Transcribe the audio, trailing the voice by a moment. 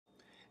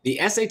The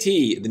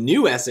SAT, the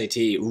new SAT,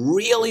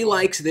 really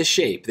likes this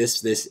shape,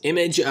 this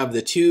image of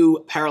the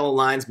two parallel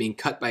lines being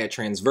cut by a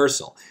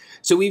transversal.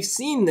 So we've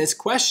seen this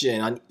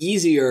question on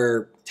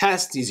easier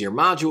tests, easier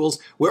modules,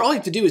 where all you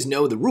have to do is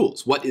know the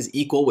rules. What is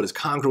equal, what is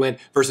congruent,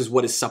 versus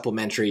what is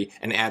supplementary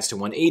and adds to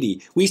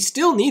 180. We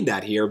still need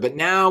that here, but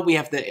now we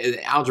have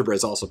algebra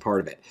is also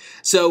part of it.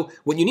 So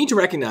what you need to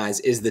recognize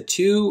is the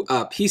two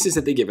pieces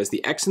that they give us,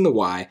 the x and the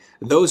y,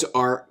 those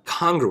are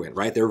congruent,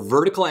 right? They're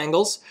vertical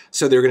angles,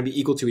 so they're going to be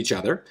equal to each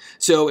other.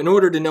 So in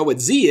order to know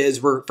what z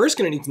is, we're first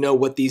going to need to know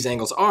what these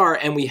angles are,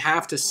 and we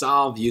have to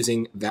solve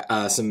using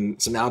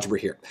some algebra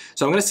here.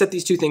 So I'm going to set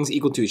these two things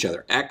equal to each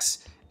other.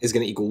 X is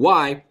going to equal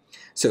y,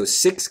 so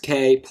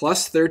 6k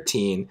plus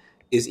 13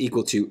 is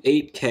equal to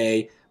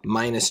 8k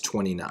minus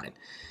 29.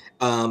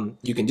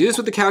 You can do this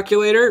with the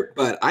calculator,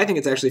 but I think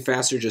it's actually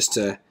faster just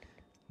to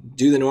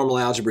do the normal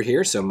algebra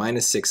here. So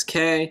minus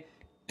 6k,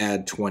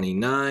 add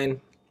 29,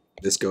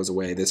 this goes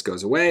away, this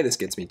goes away, this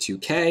gets me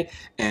 2k,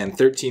 and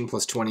 13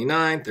 plus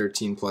 29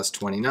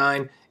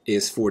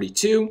 is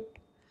 42.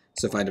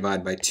 So if I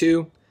divide by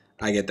 2,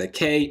 I get that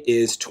k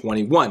is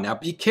 21. Now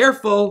be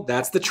careful,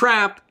 that's the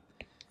trap.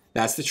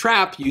 That's the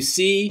trap. You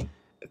see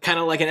kind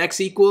of like an x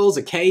equals,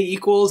 a k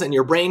equals, and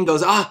your brain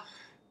goes,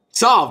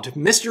 solved,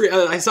 mystery,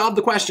 I solved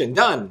the question,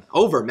 done,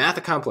 over, math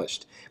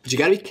accomplished. But you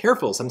gotta be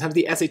careful. Sometimes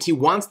the SAT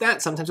wants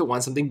that, sometimes it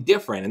wants something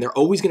different, and they're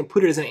always gonna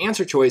put it as an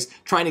answer choice,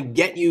 trying to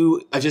get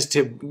you just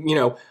to,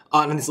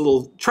 on this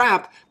little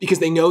trap, because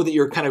they know that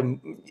you're kind of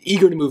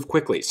eager to move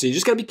quickly. So you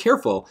just gotta be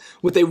careful.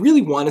 What they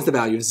really want is the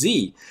value of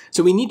z.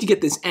 So we need to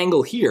get this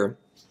angle here,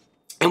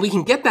 and we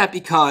can get that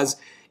because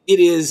it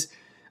is,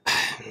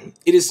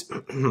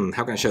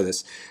 how can I show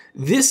this?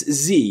 This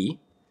z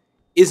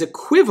is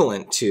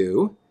equivalent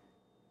to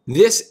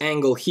this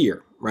angle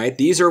here, right?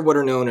 These are what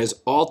are known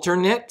as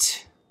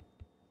alternate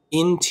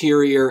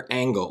interior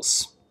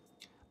angles.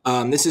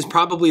 This is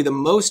probably the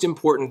most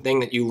important thing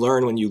that you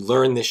learn when you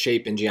learn this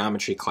shape in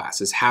geometry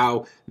class, is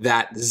how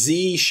that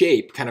z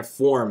shape kind of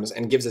forms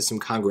and gives us some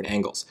congruent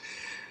angles.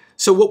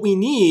 So what we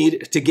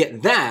need to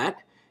get that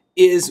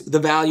is the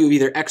value of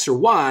either x or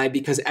y,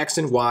 because x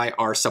and y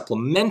are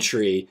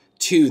supplementary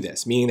to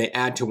this, meaning they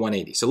add to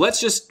 180. So let's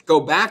just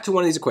go back to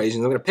one of these equations.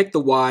 I'm going to pick the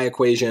y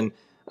equation.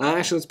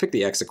 Actually, let's pick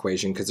the x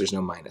equation because there's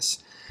no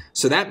minus.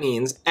 So that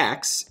means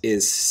x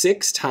is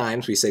 6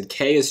 times, we said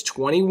k is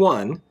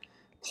 21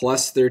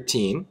 plus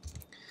 13.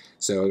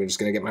 So I'm just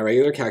going to get my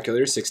regular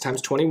calculator. 6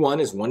 times 21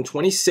 is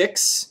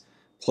 126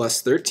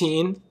 plus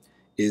 13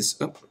 is,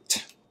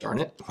 darn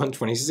it,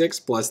 126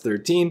 plus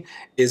 13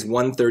 is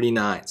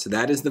 139. So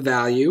that is the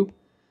value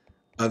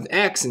of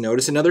x. And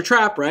notice another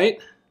trap, right?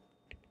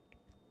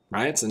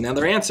 Right, it's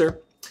another answer.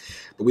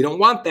 But we don't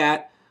want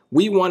that.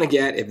 We want to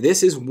get, if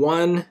this is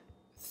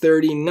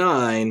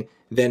 139,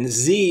 then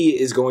z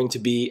is going to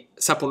be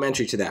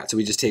supplementary to that. So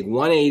we just take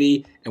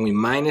 180 and we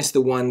minus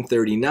the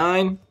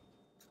 139.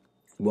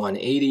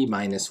 180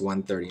 minus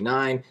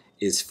 139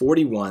 is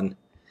 41.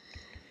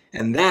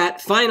 And that,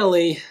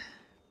 finally,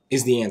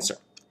 is the answer.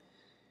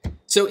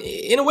 So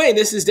in a way,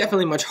 this is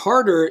definitely much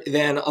harder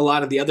than a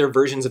lot of the other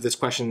versions of this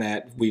question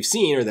that we've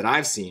seen or that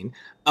I've seen.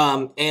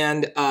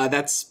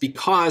 That's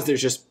because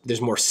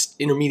there's more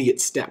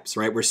intermediate steps,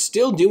 right? We're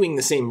still doing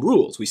the same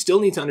rules. We still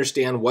need to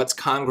understand what's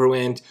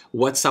congruent,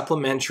 what's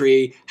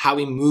supplementary, how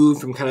we move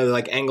from kind of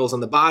like angles on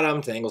the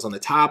bottom to angles on the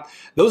top.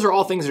 Those are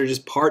all things that are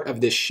just part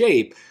of this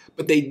shape,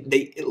 but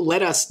they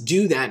let us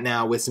do that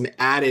now with some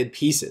added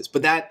pieces.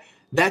 But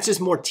that's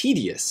just more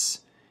tedious.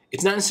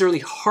 It's not necessarily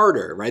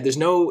harder, right? It's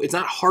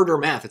not harder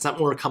math. It's not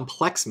more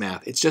complex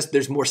math. It's just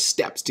there's more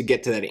steps to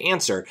get to that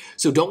answer.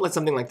 So don't let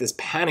something like this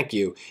panic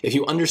you. If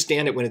you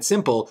understand it when it's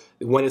simple,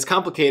 when it's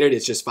complicated,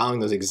 it's just following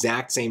those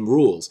exact same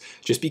rules.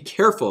 Just be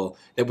careful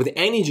that with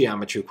any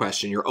geometry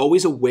question, you're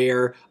always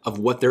aware of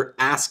what they're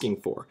asking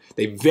for.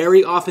 They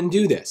very often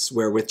do this,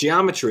 where with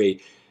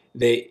geometry,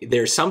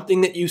 there's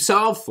something that you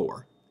solve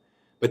for,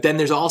 but then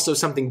there's also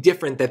something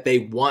different that they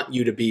want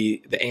you to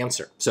be the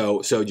answer.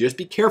 So just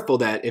be careful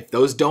that if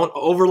those don't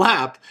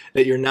overlap,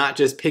 that you're not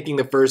just picking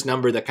the first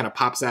number that kind of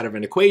pops out of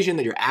an equation,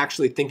 that you're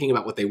actually thinking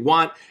about what they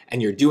want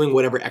and you're doing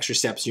whatever extra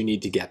steps you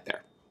need to get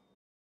there.